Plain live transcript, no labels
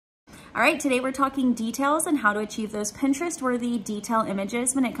All right, today we're talking details and how to achieve those Pinterest-worthy detail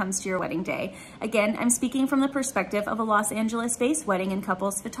images when it comes to your wedding day. Again, I'm speaking from the perspective of a Los Angeles-based wedding and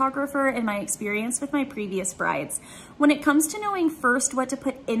couples photographer and my experience with my previous brides. When it comes to knowing first what to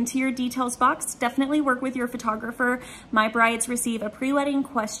put into your details box, definitely work with your photographer. My brides receive a pre-wedding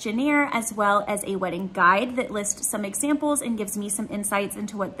questionnaire as well as a wedding guide that lists some examples and gives me some insights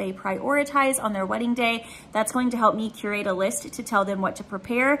into what they prioritize on their wedding day. That's going to help me curate a list to tell them what to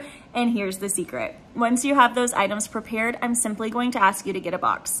prepare. And here's the secret. Once you have those items prepared, I'm simply going to ask you to get a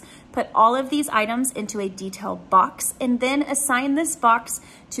box. Put all of these items into a detail box and then assign this box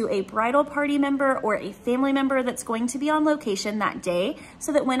to a bridal party member or a family member that's going to be on location that day,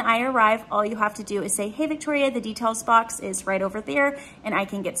 so that when I arrive, all you have to do is say, "Hey Victoria, the details box is right over there," and I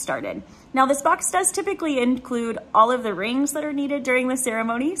can get started. Now this box does typically include all of the rings that are needed during the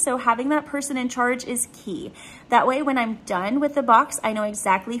ceremony, so having that person in charge is key. That way when I'm done with the box, I know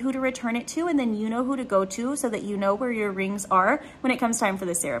exactly who to return it to, and then you know who to go to so that you know where your rings are when it comes time for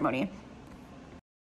the ceremony.